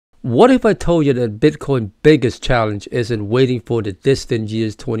What if I told you that Bitcoin's biggest challenge isn't waiting for the distant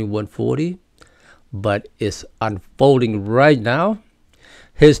years 2140, but is unfolding right now?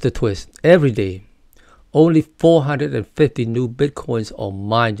 Here's the twist. Every day, only 450 new Bitcoins are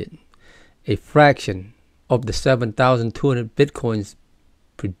mined, a fraction of the 7,200 Bitcoins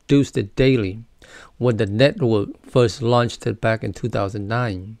produced daily when the network first launched it back in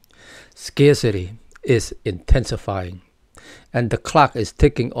 2009. Scarcity is intensifying, and the clock is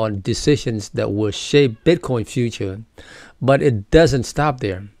ticking on decisions that will shape Bitcoin's future. But it doesn't stop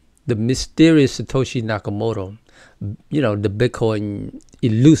there. The mysterious Satoshi Nakamoto, the Bitcoin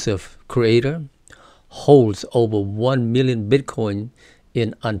elusive creator, holds over 1 million Bitcoin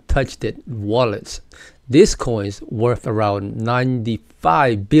in untouched wallets. These coins, worth around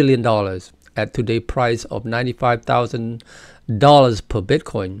 $95 billion at today's price of $95,000 per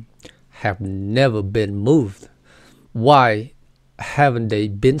Bitcoin, have never been moved. Why haven't they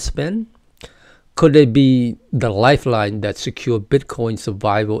been spent? Could they be the lifeline that secure Bitcoin's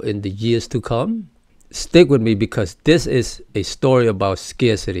survival in the years to come? Stick with me, because this is a story about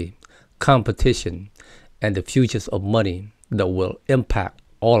scarcity, competition, and the futures of money that will impact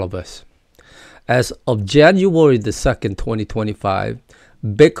all of us. As of January the 2nd, 2025,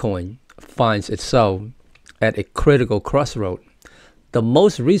 Bitcoin finds itself at a critical crossroad. The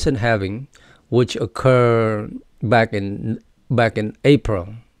most recent halving, which occurred back in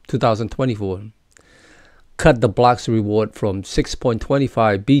April 2024, cut the block's reward from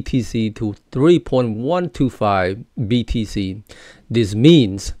 6.25 BTC to 3.125 BTC. This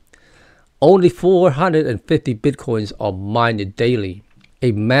means only 450 Bitcoins are mined daily,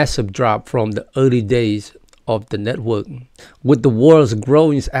 a massive drop from the early days of the network. With the world's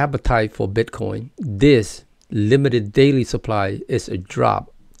growing appetite for Bitcoin, this limited daily supply is a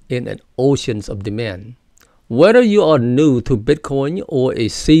drop in an ocean of demand. Whether you are new to Bitcoin or a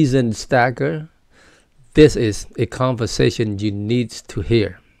seasoned stacker, this is a conversation you need to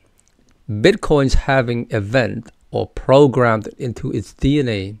hear. Bitcoin's halving event or programmed into its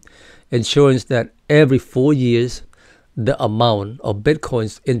DNA ensures that every 4 years, the amount of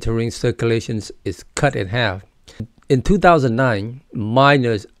Bitcoins entering circulations is cut in half. In 2009,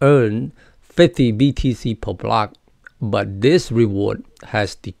 miners earned 50 BTC per block, but this reward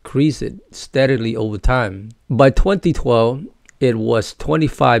has decreased steadily over time. By 2012, it was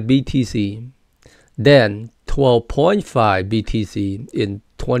 25 BTC, then 12.5 BTC in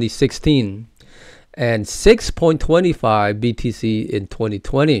 2016, and 6.25 BTC in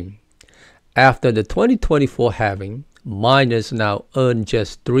 2020. After the 2024 halving, miners now earn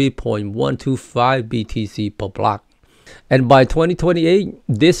just 3.125 BTC per block. And by 2028,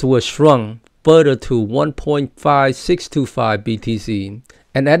 this will shrunk further to 1.5625 BTC.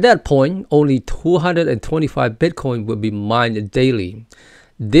 And at that point, only 225 Bitcoin will be mined daily.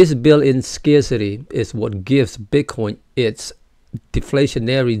 This built-in scarcity is what gives Bitcoin its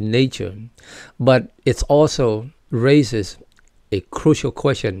deflationary nature, but it also raises a crucial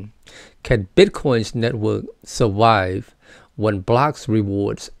question. Can Bitcoin's network survive when blocks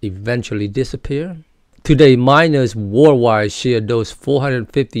rewards eventually disappear? Today, miners worldwide share those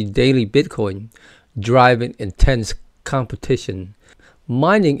 450 daily Bitcoin, driving intense competition.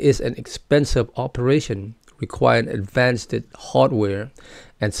 Mining is an expensive operation, requiring advanced hardware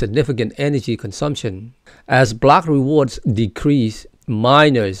and significant energy consumption. As block rewards decrease,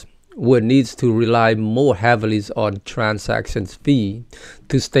 miners will need to rely more heavily on transaction fee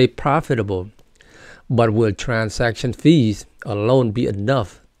to stay profitable. But will transaction fees alone be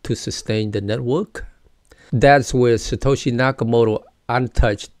enough to sustain the network? That's where Satoshi Nakamoto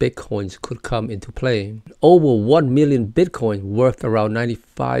untouched Bitcoins could come into play. Over 1 million Bitcoin, worth around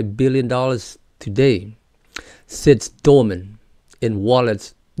 $95 billion today, sits dormant in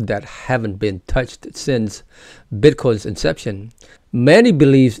wallets that haven't been touched since Bitcoin's inception. Many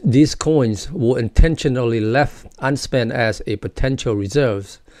believe these coins were intentionally left unspent as a potential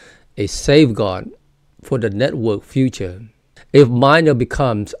reserve, a safeguard for the network future. If miner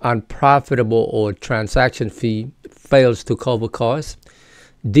becomes unprofitable or transaction fee fails to cover costs,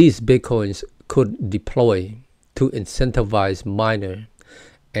 these Bitcoins could deploy to incentivize miner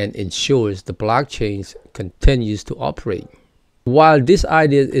and ensures the blockchain continues to operate. While this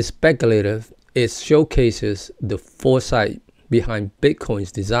idea is speculative, it showcases the foresight behind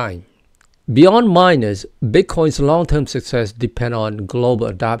Bitcoin's design. Beyond miners, Bitcoin's long-term success depends on global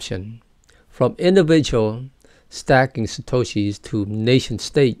adoption. From individual stacking Satoshis to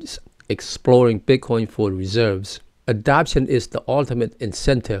nation-states exploring Bitcoin for reserves, adoption is the ultimate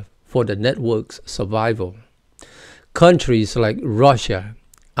incentive for the network's survival. Countries like Russia,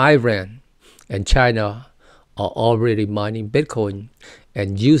 Iran, and China are already mining Bitcoin,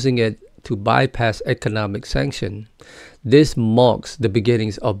 and using it to bypass economic sanction. This marks the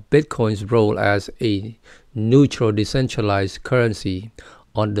beginnings of Bitcoin's role as a neutral decentralized currency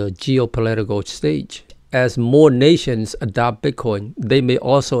on the geopolitical stage. As more nations adopt Bitcoin, they may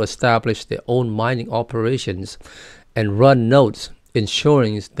also establish their own mining operations and run nodes,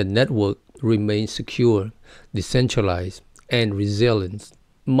 ensuring the network remains secure, decentralized, and resilient.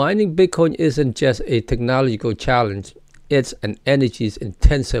 Mining Bitcoin isn't just a technological challenge, it's an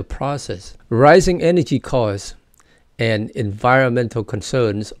energy-intensive process. Rising energy costs and environmental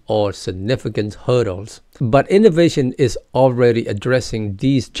concerns are significant hurdles. But innovation is already addressing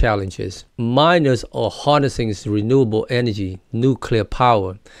these challenges. Miners are harnessing renewable energy, nuclear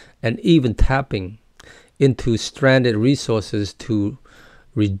power, and even tapping into stranded resources to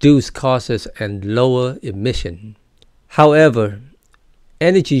reduce costs and lower emission. However,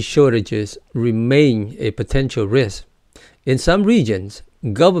 energy shortages remain a potential risk. In some regions,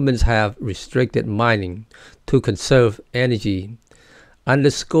 governments have restricted mining to conserve energy,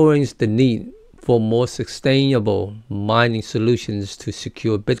 underscoring the need for more sustainable mining solutions to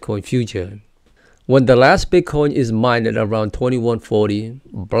secure Bitcoin future. When the last Bitcoin is mined at around 2140,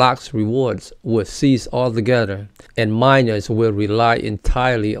 blocks rewards will cease altogether, and miners will rely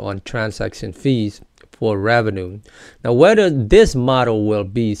entirely on transaction fees for revenue. Now, whether this model will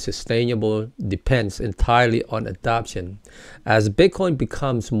be sustainable depends entirely on adoption. As Bitcoin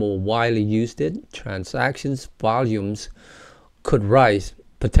becomes more widely used, transactions volumes could rise,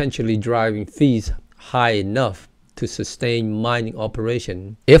 potentially driving fees high enough to sustain mining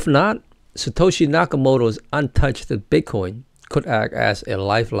operation. If not, Satoshi Nakamoto's untouched Bitcoin could act as a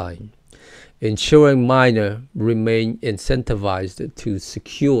lifeline, ensuring miners remain incentivized to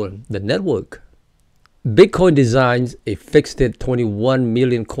secure the network. Bitcoin designs a fixed 21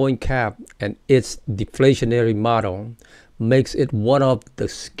 million coin cap, and its deflationary model makes it one of the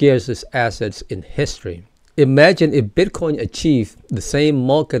scarcest assets in history. Imagine if Bitcoin achieved the same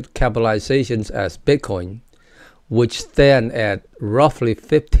market capitalizations as Bitcoin, which stand at roughly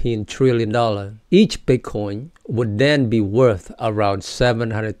 $15 trillion. Each Bitcoin would then be worth around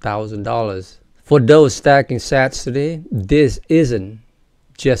 $700,000. For those stacking sats today, this isn't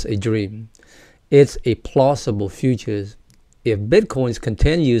just a dream. It's a plausible future if Bitcoin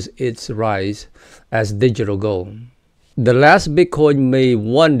continues its rise as digital gold. The last Bitcoin may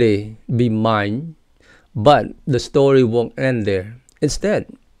one day be mined, but the story won't end there.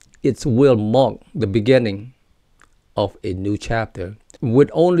 Instead, it will mark the beginning of a new chapter. With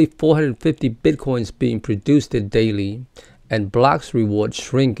only 450 Bitcoins being produced daily and blocks reward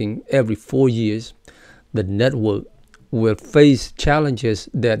shrinking every 4 years, the network will face challenges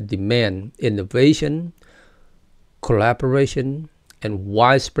that demand innovation, collaboration, and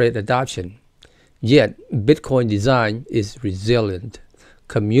widespread adoption. Yet, Bitcoin design is resilient.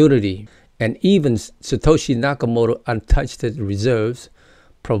 Community and even Satoshi Nakamoto untouched reserves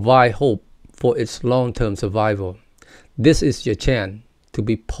provide hope for its long-term survival. This is your chance to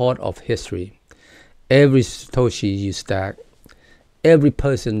be part of history. Every Satoshi you stack, every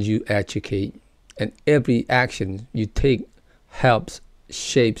person you educate, and every action you take helps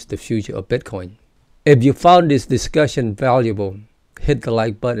shapes the future of Bitcoin. If you found this discussion valuable, hit the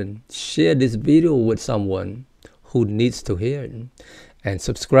like button, share this video with someone who needs to hear it, and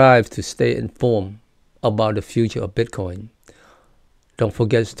subscribe to stay informed about the future of Bitcoin. Don't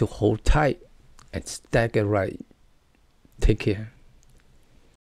forget to hold tight and stack it right. Take care.